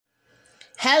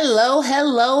Hello,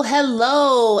 hello,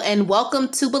 hello, and welcome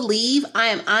to Believe. I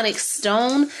am Onyx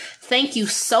Stone. Thank you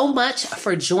so much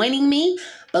for joining me.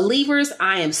 Believers,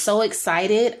 I am so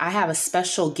excited. I have a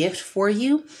special gift for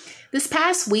you. This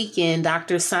past weekend,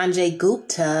 Dr. Sanjay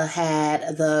Gupta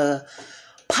had the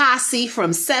posse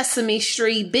from Sesame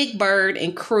Street, Big Bird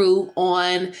and crew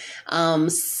on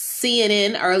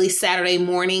CNN early Saturday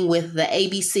morning with the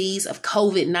ABCs of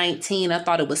COVID-19. I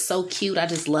thought it was so cute. I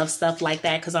just love stuff like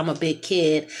that because I'm a big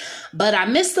kid. But I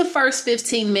missed the first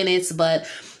 15 minutes. But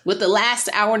with the last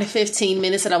hour and 15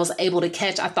 minutes that I was able to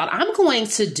catch, I thought I'm going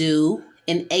to do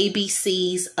an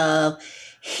ABCs of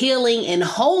healing and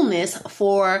wholeness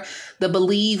for the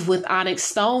Believe with Onyx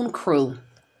Stone crew.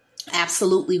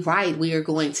 Absolutely right. We are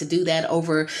going to do that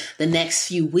over the next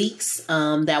few weeks.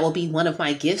 That will be one of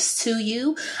my gifts to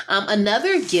you.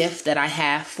 Another gift that I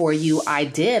have for you,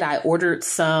 I ordered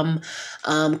some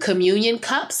communion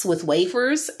cups with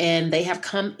wafers and they have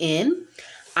come in.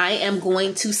 I am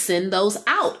going to send those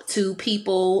out to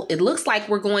people. It looks like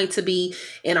we're going to be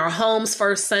in our homes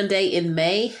first Sunday in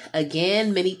May.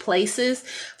 Again, many places.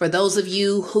 For those of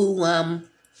you who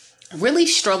really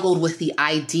struggled with the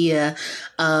idea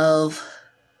of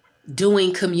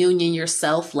doing communion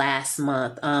yourself last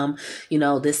month.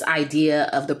 This idea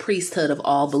of the priesthood of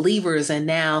all believers. And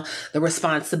now the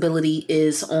responsibility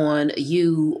is on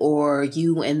you or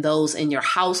you and those in your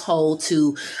household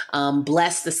to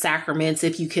bless the sacraments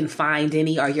if you can find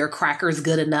any. Are your crackers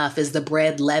good enough? Is the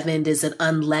bread leavened? Is it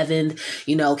unleavened?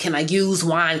 Can I use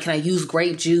wine? Can I use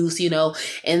grape juice?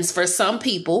 And for some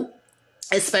people,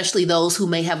 especially those who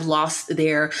may have lost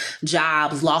their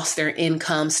jobs, lost their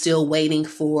income, still waiting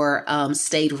for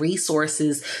state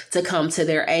resources to come to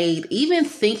their aid. Even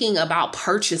thinking about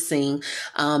purchasing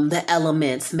the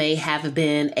elements may have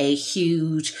been a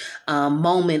huge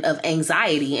moment of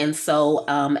anxiety. And so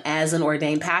as an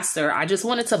ordained pastor, I just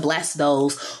wanted to bless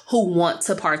those who want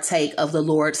to partake of the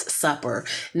Lord's Supper.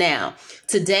 Now,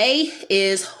 today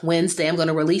is Wednesday. I'm going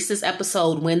to release this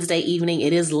episode Wednesday evening.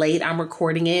 It is late. I'm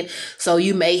recording it, so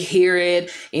you may hear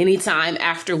it anytime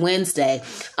after Wednesday.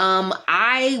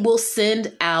 I will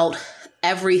send out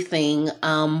everything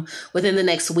within the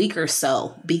next week or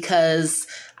so because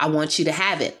I want you to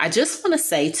have it. I just want to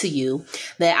say to you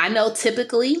that I know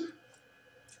typically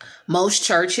most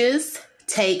churches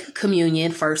take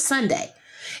communion first Sunday.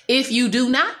 If you do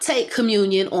not take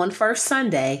communion on first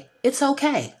Sunday, it's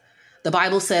okay. The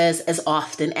Bible says as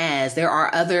often as. There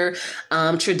are other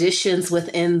traditions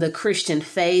within the Christian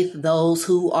faith. Those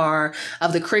who are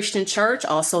of the Christian church,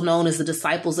 also known as the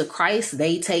disciples of Christ,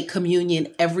 they take communion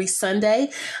every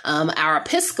Sunday. Our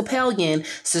Episcopalian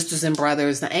sisters and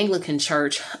brothers, the Anglican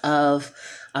church of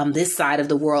this side of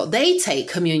the world, they take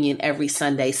communion every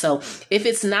Sunday. So if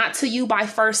it's not to you by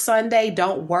first Sunday,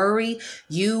 don't worry.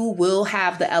 You will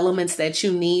have the elements that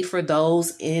you need for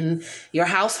those in your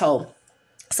household.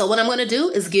 So what I'm going to do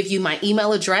is give you my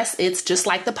email address. It's just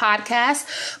like the podcast,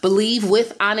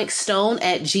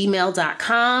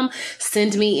 believewithonyxstone@gmail.com.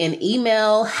 Send me an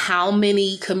email how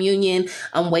many communion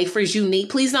wafers you need.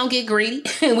 Please don't get greedy.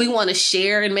 We want to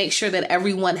share and make sure that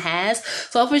everyone has.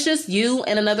 So if it's just you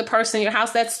and another person in your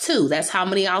house, that's 2. That's how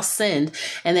many I'll send.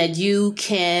 And that you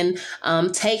can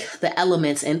take the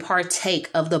elements and partake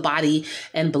of the body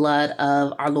and blood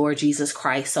of our Lord Jesus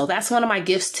Christ. So that's one of my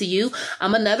gifts to you.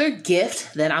 Another gift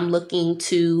that I'm looking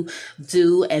to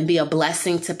do and be a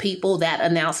blessing to people. That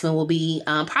announcement will be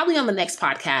probably on the next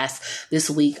podcast this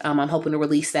week. I'm hoping to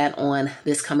release that on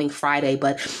this coming Friday,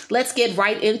 but let's get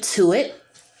right into it.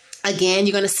 Again,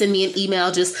 you're going to send me an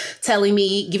email just giving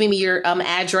me your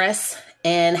address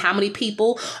and how many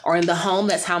people are in the home.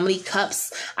 That's how many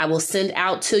cups I will send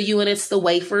out to you. And it's the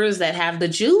wafers that have the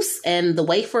juice and the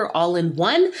wafer all in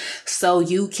one. So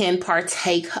you can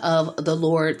partake of the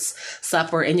Lord's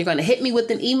Supper. And you're going to hit me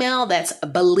with an email. That's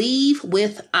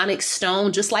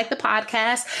believewithonyxstone, just like the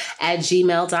podcast,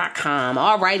 @gmail.com.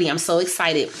 All righty. I'm so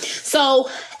excited.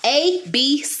 So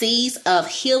ABCs of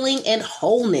healing and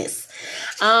wholeness.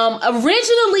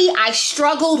 Originally, I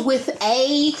struggled with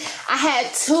A. I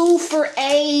had 2 for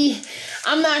A.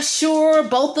 I'm not sure.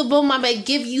 Both of them, I may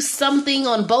give you something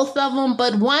on both of them,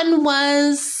 but one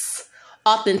was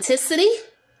authenticity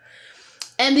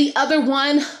and the other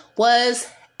one was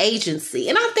agency.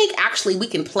 And I think actually we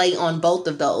can play on both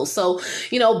of those. So,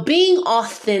 being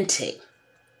authentic.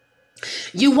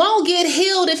 You won't get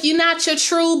healed if you're not your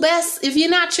true best, if you're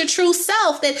not your true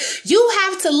self. That you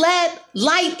have to let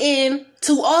light in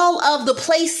to all of the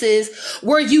places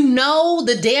where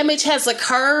the damage has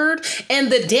occurred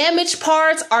and the damaged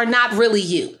parts are not really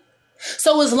you.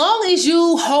 So as long as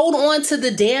you hold on to the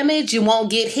damage, you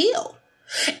won't get healed.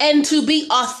 And to be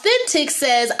authentic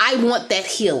says, I want that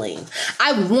healing.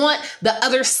 I want the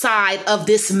other side of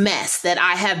this mess that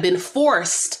I have been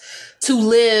forced to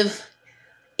live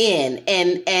in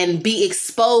and be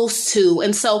exposed to.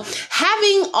 And so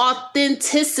having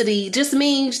authenticity just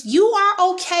means you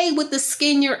are okay with the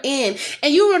skin you're in,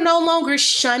 and you are no longer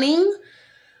shunning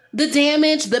the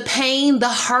damage, the pain, the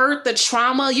hurt, the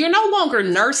trauma. You're no longer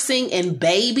nursing and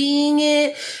babying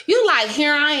it. You're like,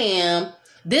 here I am.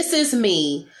 This is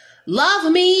me.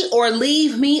 Love me or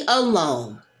leave me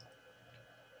alone.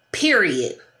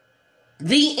 Period.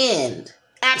 The end.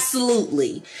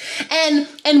 Absolutely.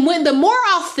 And when the more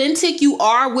authentic you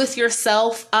are with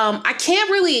yourself, I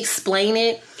can't really explain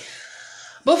it.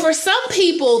 But for some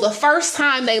people, the first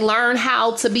time they learn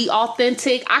how to be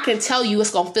authentic, I can tell you it's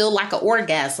going to feel like an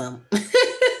orgasm.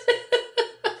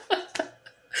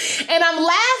 And I'm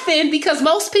laughing because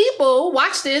most people,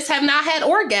 watch this, have not had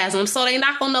orgasms, so they're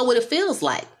not going to know what it feels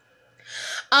like.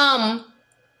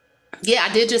 Yeah,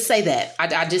 I did just say that.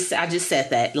 I just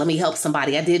said that. Let me help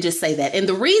somebody. I did just say that. And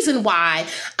the reason why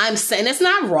I'm saying it's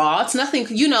not raw, it's nothing,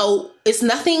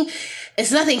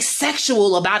 it's nothing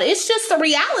sexual about it. It's just the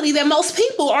reality that most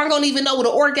people aren't going to even know what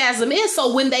an orgasm is.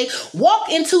 So when they walk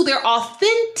into their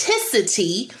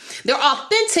authenticity, their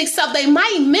authentic self, they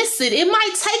might miss it. It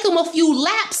might take them a few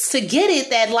laps to get it,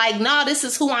 that like, nah, this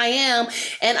is who I am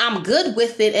and I'm good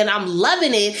with it and I'm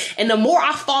loving it. And the more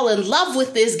I fall in love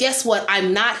with this, guess what?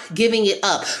 I'm not giving it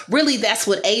up. Really, that's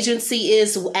what agency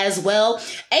is as well.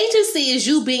 Agency is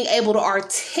you being able to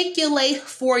articulate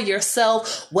for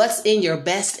yourself what's in your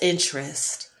best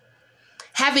interest.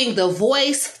 Having the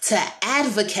voice to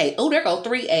advocate. Oh, there go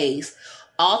 3 A's.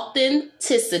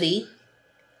 Authenticity,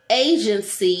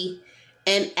 agency,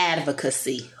 and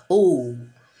advocacy. Ooh.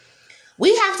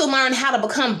 We have to learn how to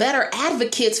become better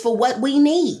advocates for what we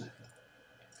need.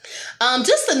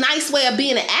 Just a nice way of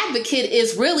being an advocate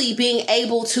is really being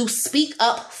able to speak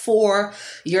up for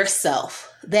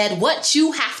yourself. That what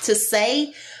you have to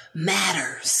say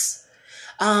matters.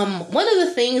 One of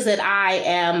the things that I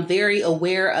am very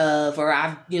aware of, or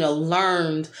I've,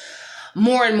 learned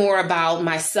more and more about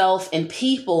myself and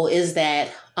people, is that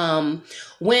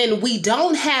when we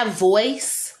don't have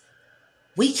voice,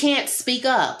 we can't speak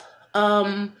up.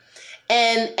 And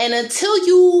until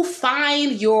you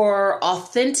find your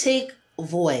authentic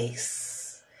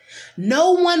voice,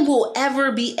 no one will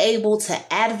ever be able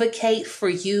to advocate for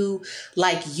you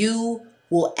like you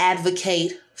will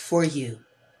advocate for you.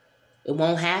 It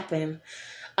won't happen.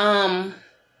 I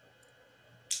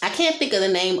can't think of the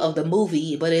name of the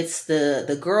movie, but it's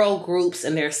the girl groups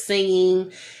and they're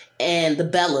singing, and the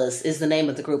Bellas is the name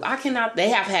of the group. They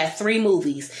have had 3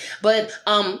 movies, but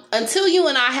until you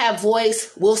and I have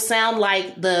voice, we'll sound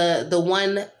like the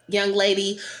one young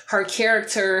lady. Her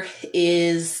character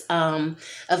is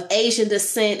of Asian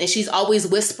descent, and she's always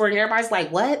whispering. Everybody's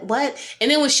like, what? And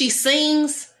then when she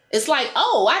sings, it's like,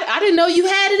 oh, I didn't know you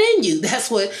had it in you. That's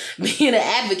what being an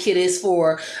advocate is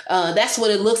for. That's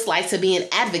what it looks like to be an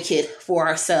advocate for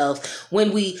ourselves.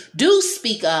 When we do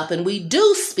speak up and we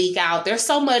do speak out, there's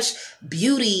so much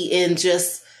beauty in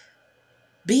just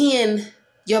being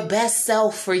your best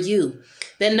self for you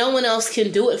that no one else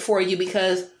can do it for you,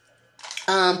 because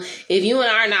if you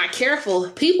and I are not careful,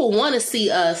 people want to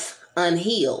see us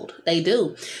unhealed. They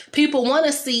do. People want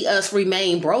to see us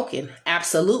remain broken.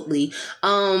 Absolutely.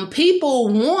 People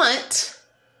want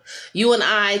you and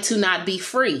I to not be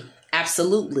free.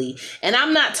 Absolutely. And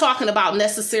I'm not talking about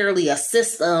necessarily a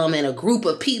system and a group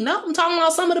of people. No, I'm talking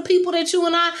about some of the people that you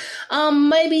and I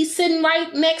may be sitting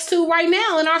right next to right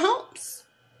now in our homes.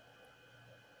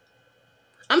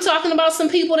 I'm talking about some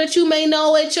people that you may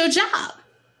know at your job.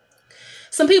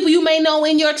 Some people you may know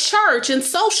in your church and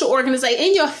social organization,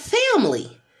 in your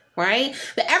family, right?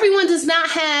 That everyone does not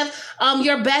have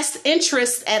your best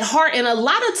interests at heart. And a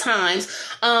lot of times,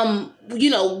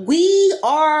 we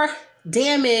are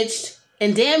damaged,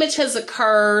 and damage has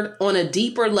occurred on a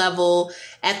deeper level,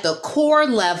 at the core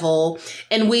level,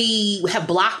 and we have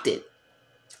blocked it.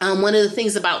 One of the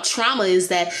things about trauma is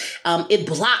that it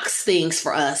blocks things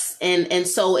for us. And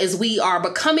so as we are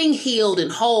becoming healed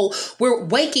and whole, we're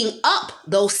waking up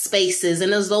those spaces.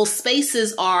 And as those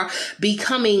spaces are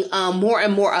becoming more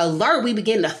and more alert, we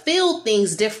begin to feel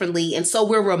things differently. And so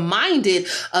we're reminded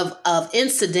of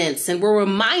incidents, and we're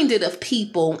reminded of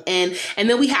people, and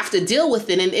then we have to deal with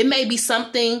it. And it may be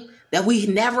something that we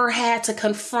never had to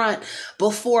confront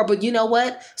before. But you know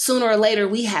what? Sooner or later,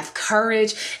 we have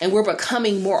courage, and we're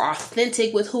becoming more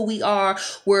authentic with who we are.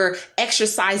 We're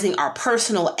exercising our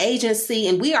personal agency,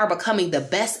 and we are becoming the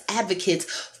best advocates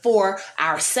for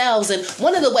ourselves. And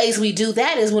one of the ways we do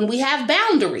that is when we have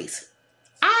boundaries.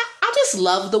 I'm I just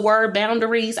love the word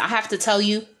boundaries. I have to tell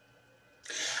you,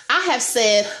 I have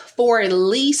said for at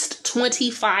least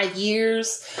 25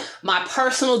 years, my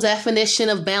personal definition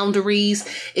of boundaries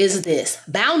is this.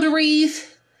 Boundaries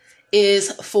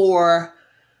is for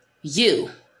you.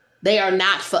 They are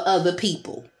not for other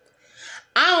people.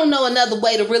 I don't know another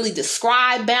way to really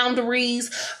describe boundaries,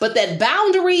 but that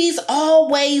boundaries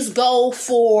always go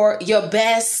for your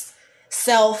best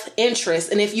self-interest.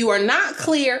 And if you are not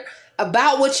clear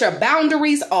about what your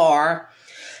boundaries are,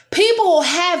 people will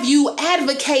have you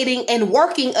advocating and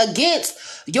working against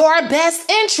your best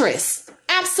interests.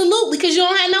 Absolutely, because you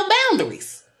don't have no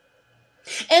boundaries.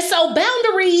 And so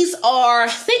boundaries are,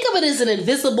 think of it as an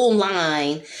invisible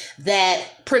line that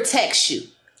protects you.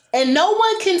 And no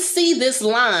one can see this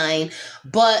line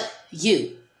but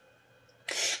you.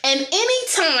 And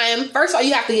anytime, first of all,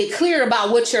 you have to get clear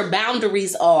about what your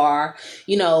boundaries are,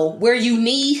 you know, where you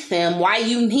need them, why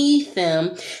you need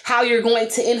them, how you're going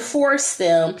to enforce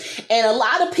them. And a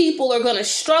lot of people are going to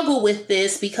struggle with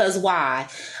this because why?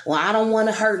 Well, I don't want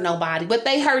to hurt nobody, but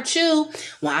they hurt you.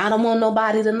 Well, I don't want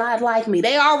nobody to not like me.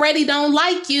 They already don't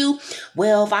like you.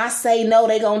 Well, if I say no,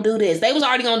 they going to do this. They was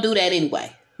already going to do that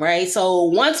anyway, right? So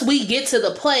once we get to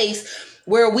the place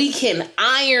where we can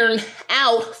iron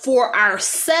out for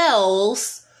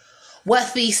ourselves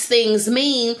what these things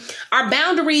mean, our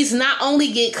boundaries not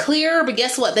only get clearer, but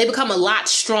guess what? They become a lot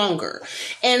stronger.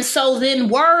 And so then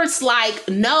words like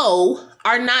no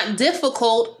are not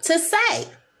difficult to say.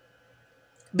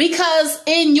 Because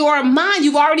in your mind,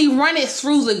 you've already run it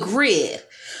through the grid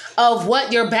of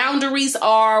what your boundaries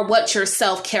are, what your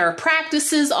self-care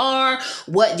practices are,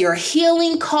 what your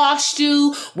healing cost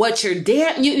you, what your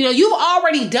you've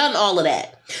already done all of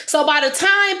that. So by the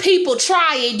time people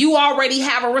try it, you already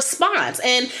have a response.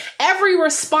 And every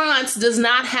response does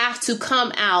not have to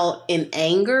come out in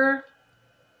anger.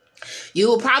 You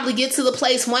will probably get to the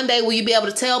place one day where you'll be able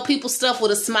to tell people stuff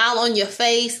with a smile on your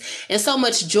face and so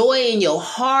much joy in your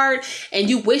heart, and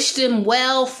you wish them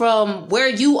well from where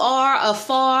you are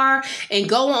afar, and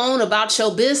go on about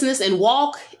your business and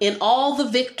walk in all the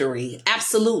victory.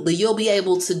 Absolutely, you'll be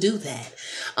able to do that.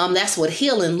 That's what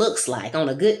healing looks like on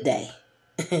a good day.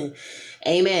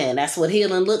 Amen. That's what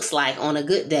healing looks like on a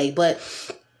good day. But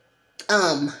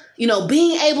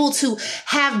being able to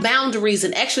have boundaries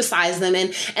and exercise them.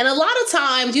 And a lot of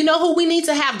times, you know who we need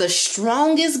to have the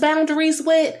strongest boundaries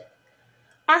with?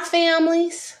 Our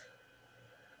families.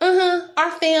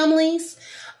 Our families.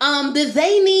 That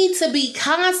they need to be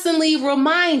constantly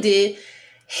reminded,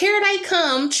 here they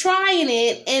come trying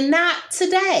it and not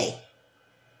today.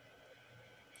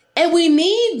 And we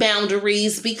need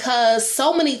boundaries because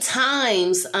so many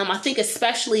times, I think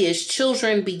especially as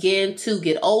children begin to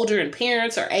get older and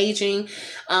parents are aging,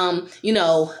 that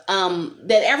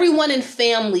everyone in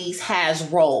families has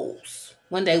roles.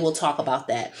 One day we'll talk about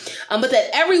that. But that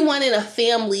everyone in a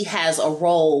family has a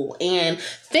role. And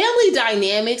family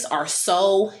dynamics are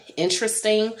so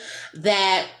interesting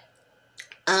that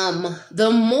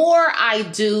the more I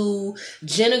do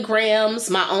genograms,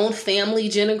 my own family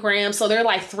genograms, so there are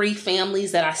like 3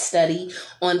 families that I study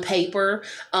on paper.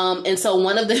 And so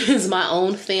one of them is my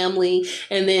own family,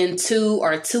 and then 2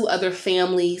 other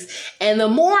families. And the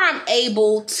more I'm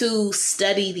able to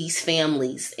study these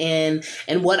families and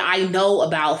what I know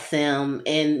about them,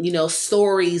 and,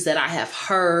 stories that I have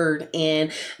heard,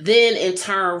 and then in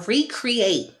turn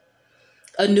recreate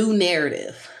a new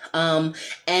narrative,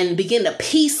 and begin to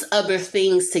piece other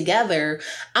things together,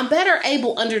 I'm better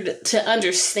able to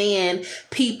understand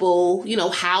people,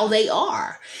 how they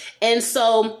are. And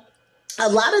so a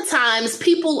lot of times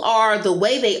people are the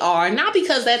way they are, not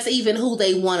because that's even who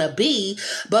they want to be,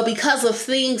 but because of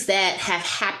things that have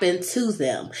happened to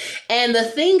them. And the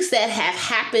things that have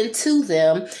happened to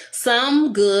them,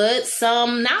 some good,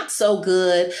 some not so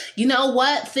good. You know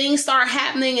what? Things start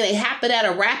happening and they happen at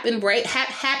a rapid rate,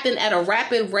 happen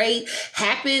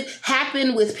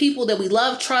with people that we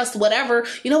love, trust, whatever.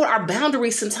 You know what? Our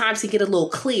boundaries sometimes can get a little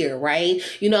clear, right?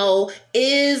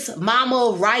 Is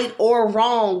mama right or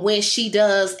wrong when she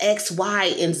does X,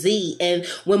 Y, and Z? And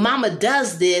when mama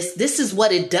does this, this is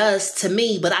what it does to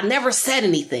me, but I never said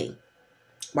anything.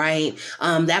 Right?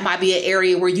 That might be an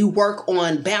area where you work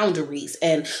on boundaries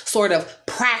and sort of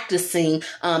practicing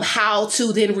how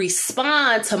to then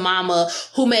respond to mama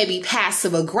who may be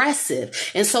passive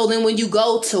aggressive. And so then when you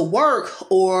go to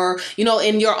work, or,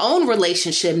 in your own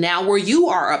relationship now where you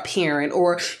are a parent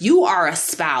or you are a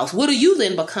spouse, what do you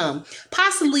then become?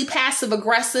 Possibly passive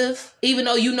aggressive, even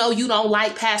though you don't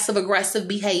like passive aggressive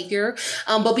behavior.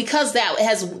 But because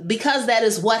that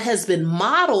is what has been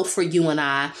modeled for you and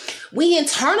I, we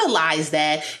internalize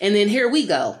that, and then here we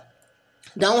go.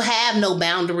 don't have no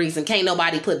boundaries, and can't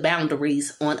nobody put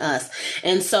boundaries on us.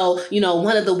 And so,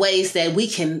 one of the ways that we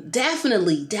can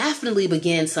definitely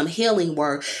begin some healing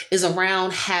work is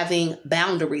around having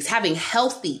boundaries, having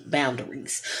healthy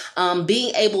boundaries,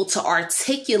 being able to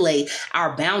articulate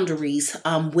our boundaries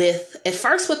at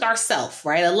first with ourselves,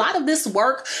 right? A lot of this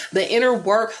work, the inner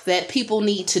work that people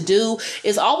need to do,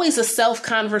 is always a self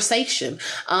conversation.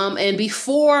 And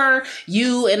before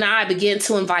you and I begin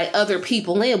to invite other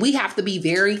people in, we have to be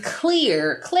very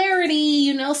clear.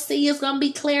 Clarity, C is going to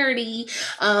be clarity.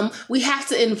 We have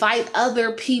to invite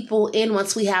other people in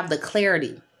once we have the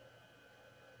clarity.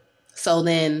 So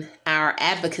then our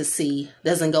advocacy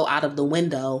doesn't go out of the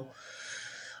window.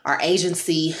 Our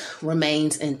agency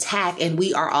remains intact, and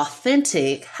we are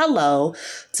authentic,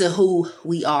 to who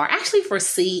we are. Actually, for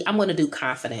C, I'm going to do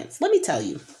confidence. Let me tell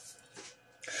you.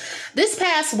 This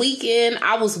past weekend,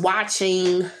 I was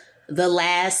watching The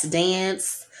Last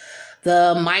Dance,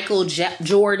 the Michael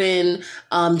Jordan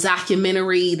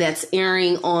documentary that's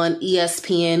airing on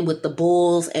ESPN with the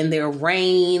Bulls and their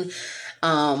reign.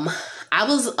 I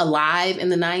was alive in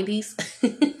the 90s.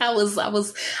 I was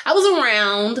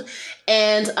around,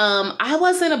 and I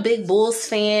wasn't a big Bulls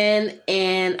fan,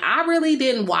 and I really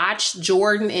didn't watch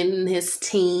Jordan and his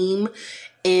team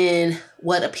in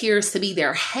what appears to be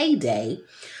their heyday.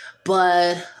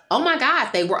 But oh my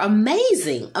God, they were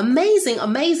amazing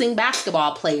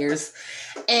basketball players.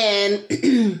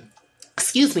 And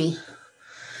excuse me,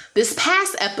 this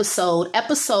past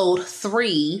episode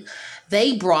 3,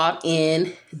 they brought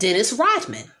in Dennis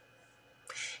Rodman.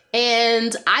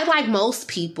 And I, like most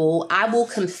people, I will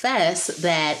confess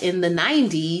that in the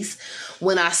 90s,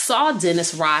 when I saw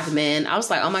Dennis Rodman, I was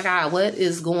like, oh my God, what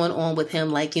is going on with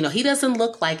him? He doesn't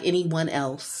look like anyone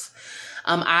else.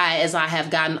 As I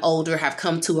have gotten older, have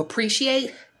come to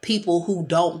appreciate people who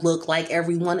don't look like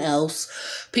everyone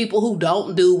else, people who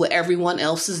don't do what everyone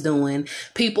else is doing,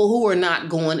 people who are not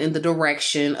going in the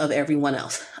direction of everyone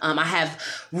else. I have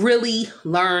really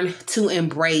learned to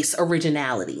embrace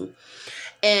originality.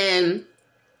 And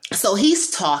so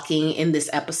he's talking in this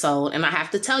episode, and I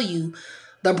have to tell you,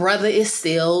 the brother is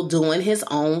still doing his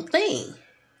own thing.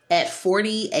 At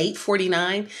 48,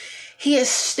 49, he is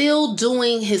still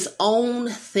doing his own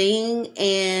thing,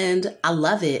 and I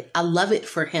love it. I love it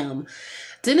for him.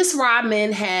 Dennis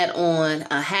Rodman had on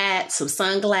a hat, some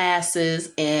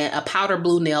sunglasses, and a powder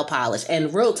blue nail polish.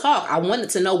 And real talk, I wanted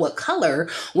to know what color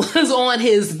was on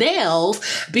his nails,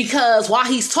 because while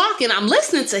he's talking, I'm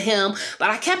listening to him, but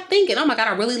I kept thinking, oh my God,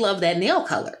 I really love that nail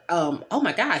color. Oh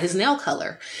my God, his nail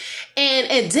color.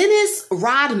 And Dennis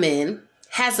Rodman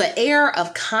has an air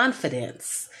of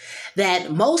confidence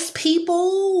that most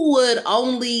people would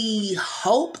only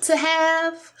hope to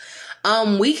have.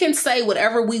 We can say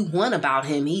whatever we want about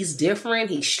him. He's different.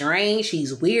 He's strange.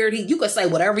 He's weird. You could say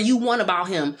whatever you want about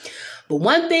him. But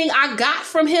one thing I got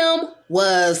from him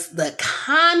was the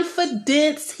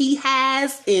confidence he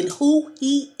has in who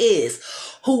he is.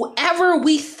 Whoever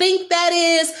we think that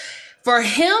is, for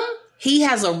him, he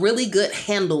has a really good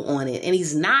handle on it, and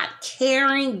he's not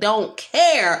don't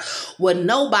care what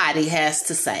nobody has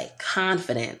to say.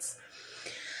 Confidence.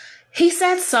 He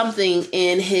said something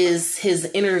in his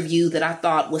interview that I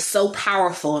thought was so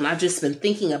powerful, and I've just been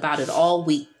thinking about it all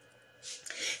week.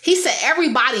 He said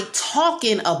everybody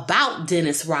talking about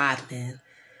Dennis Rodman,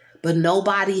 but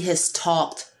nobody has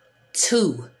talked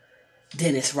to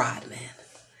Dennis Rodman.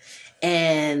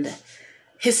 And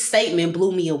his statement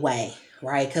blew me away.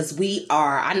 Right? Because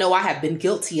I know I have been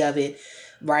guilty of it,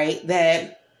 right?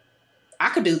 That I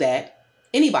could do that.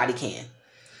 Anybody can.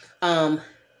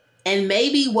 And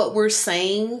maybe what we're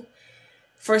saying,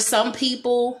 for some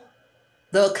people,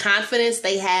 the confidence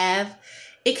they have,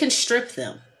 it can strip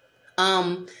them.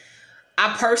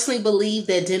 I personally believe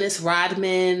that Dennis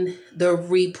Rodman, the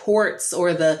reports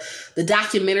or the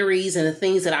documentaries and the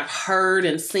things that I've heard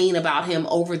and seen about him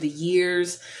over the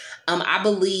years, I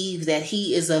believe that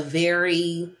he is a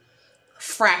very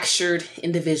fractured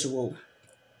individual.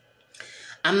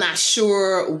 I'm not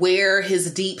sure where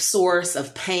his deep source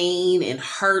of pain and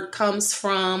hurt comes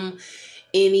from,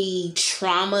 any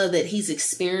trauma that he's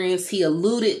experienced. He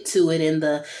alluded to it in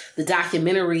the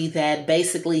documentary that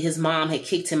basically his mom had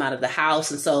kicked him out of the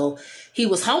house. And so he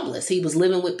was homeless. He was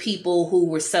living with people who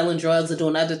were selling drugs or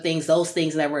doing other things, those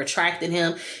things that were attracting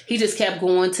him. He just kept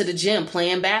going to the gym,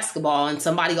 playing basketball, and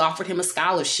somebody offered him a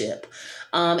scholarship.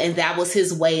 And that was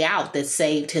his way out that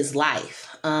saved his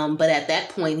life. But at that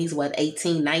point, he's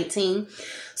 18, 19.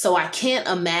 So I can't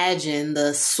imagine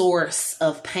the source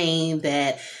of pain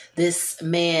that this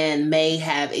man may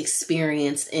have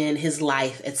experienced in his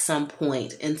life at some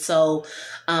point. And so,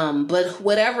 but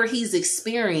whatever he's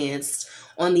experienced,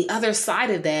 on the other side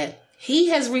of that, he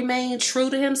has remained true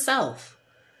to himself,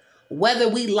 whether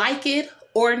we like it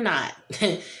or not.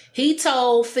 He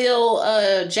told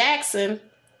Phil Jackson,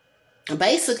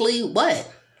 basically, what?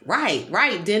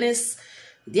 Right, Dennis.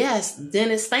 Yes,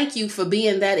 Dennis, thank you for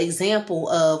being that example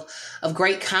of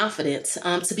great confidence,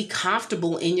 to be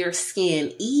comfortable in your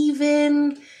skin,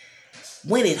 even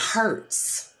when it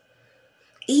hurts,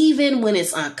 even when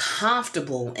it's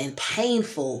uncomfortable and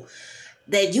painful,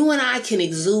 that you and I can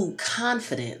exude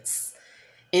confidence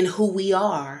in who we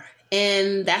are.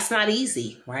 And that's not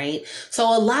easy, right?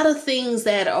 So a lot of things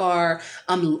that are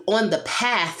on the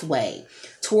pathway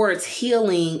towards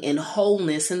healing and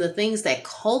wholeness, and the things that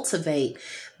cultivate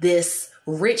this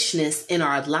richness in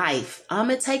our life,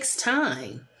 it takes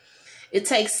time. It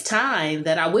takes time.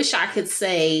 That I wish I could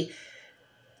say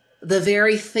the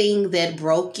very thing that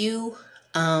broke you,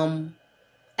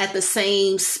 at the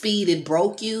same speed it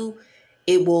broke you,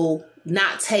 it will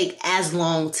not take as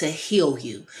long to heal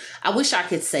you. I wish I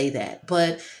could say that,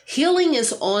 but healing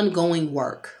is ongoing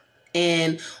work.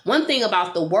 And one thing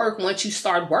about the work, once you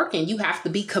start working, you have to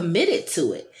be committed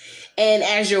to it. And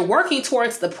as you're working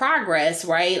towards the progress,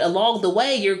 right, along the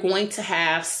way, you're going to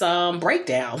have some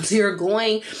breakdowns. You're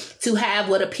going to have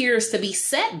what appears to be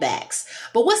setbacks.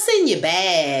 But what's in your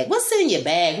bag? What's in your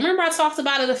bag? Remember, I talked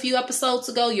about it a few episodes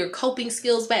ago, your coping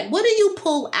skills bag. What do you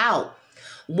pull out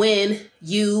when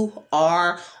you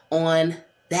are on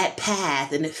that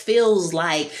path and it feels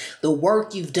like the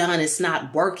work you've done is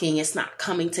not working, it's not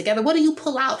coming together? What do you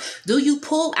pull out? Do you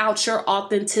pull out your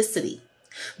authenticity?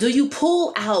 Do you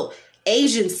pull out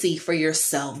agency for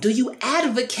yourself? Do you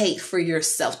advocate for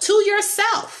yourself, to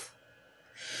yourself?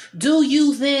 Do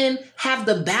you then have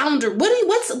the boundary?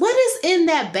 What is in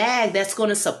that bag that's going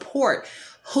to support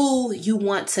who you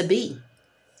want to be?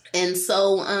 And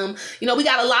so, we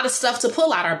got a lot of stuff to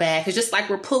pull out our bag. It's just like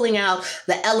we're pulling out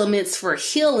the elements for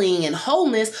healing and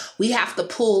wholeness. We have to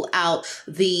pull out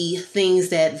the things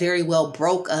that very well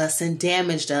broke us and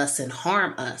damaged us and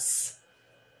harmed us.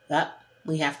 Yep.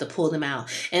 We have to pull them out.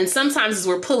 And sometimes as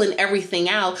we're pulling everything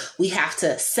out, we have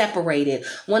to separate it.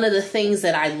 One of the things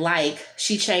that I like,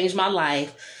 She Changed My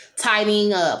Life,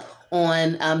 Tidying Up,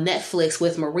 on Netflix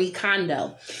with Marie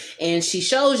Kondo. And she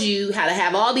shows you how to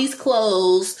have all these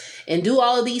clothes and do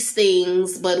all of these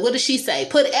things. But what does she say?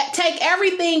 Take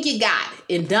everything you got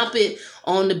and dump it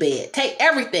on the bed. Take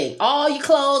everything, all your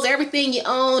clothes, everything you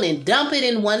own, and dump it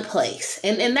in one place.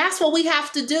 And that's what we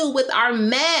have to do with our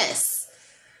mess.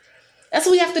 That's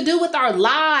what we have to do with our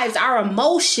lives, our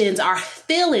emotions, our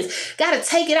feelings. Got to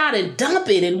take it out and dump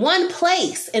it in one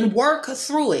place and work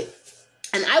through it.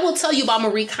 And I will tell you about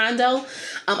Marie Kondo.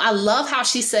 I love how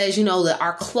she says, that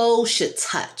our clothes should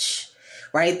touch,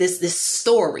 right? This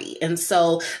story. And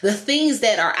so the things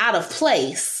that are out of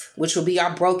place, which will be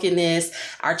our brokenness,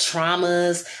 our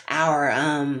traumas,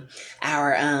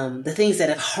 the things that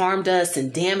have harmed us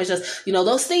and damaged us,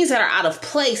 those things that are out of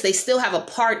place, they still have a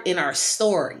part in our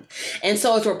story. And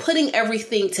so if we're putting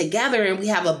everything together and we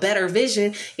have a better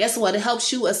vision, guess what? It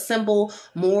helps you assemble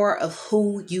more of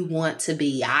who you want to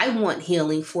be. I want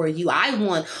healing for you. I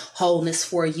want wholeness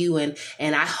for you. And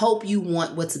I hope you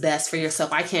want what's best for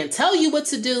yourself. I can't tell you what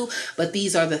to do, but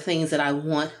these are the things that I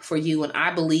want for you. And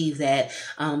I believe that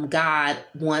God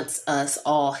wants us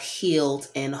all healed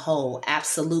and whole.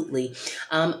 Absolutely.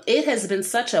 It has been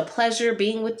such a pleasure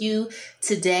being with you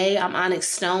today. I'm Onyx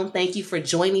Stone. Thank you for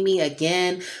joining me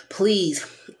again. Please,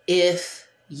 if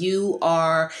you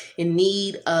are in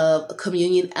need of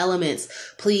communion elements,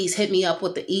 please hit me up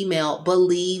with the email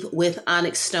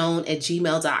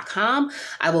believewithonyxstone@gmail.com.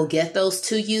 I will get those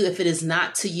to you. If it is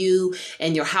not to you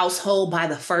and your household by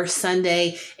the first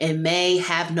Sunday in May,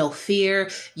 have no fear.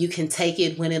 You can take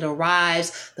it when it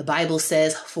arrives. The Bible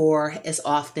says, for as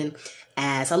often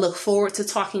as. I look forward to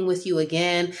talking with you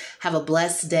again. Have a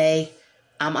blessed day.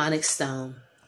 I'm Onyx Stone.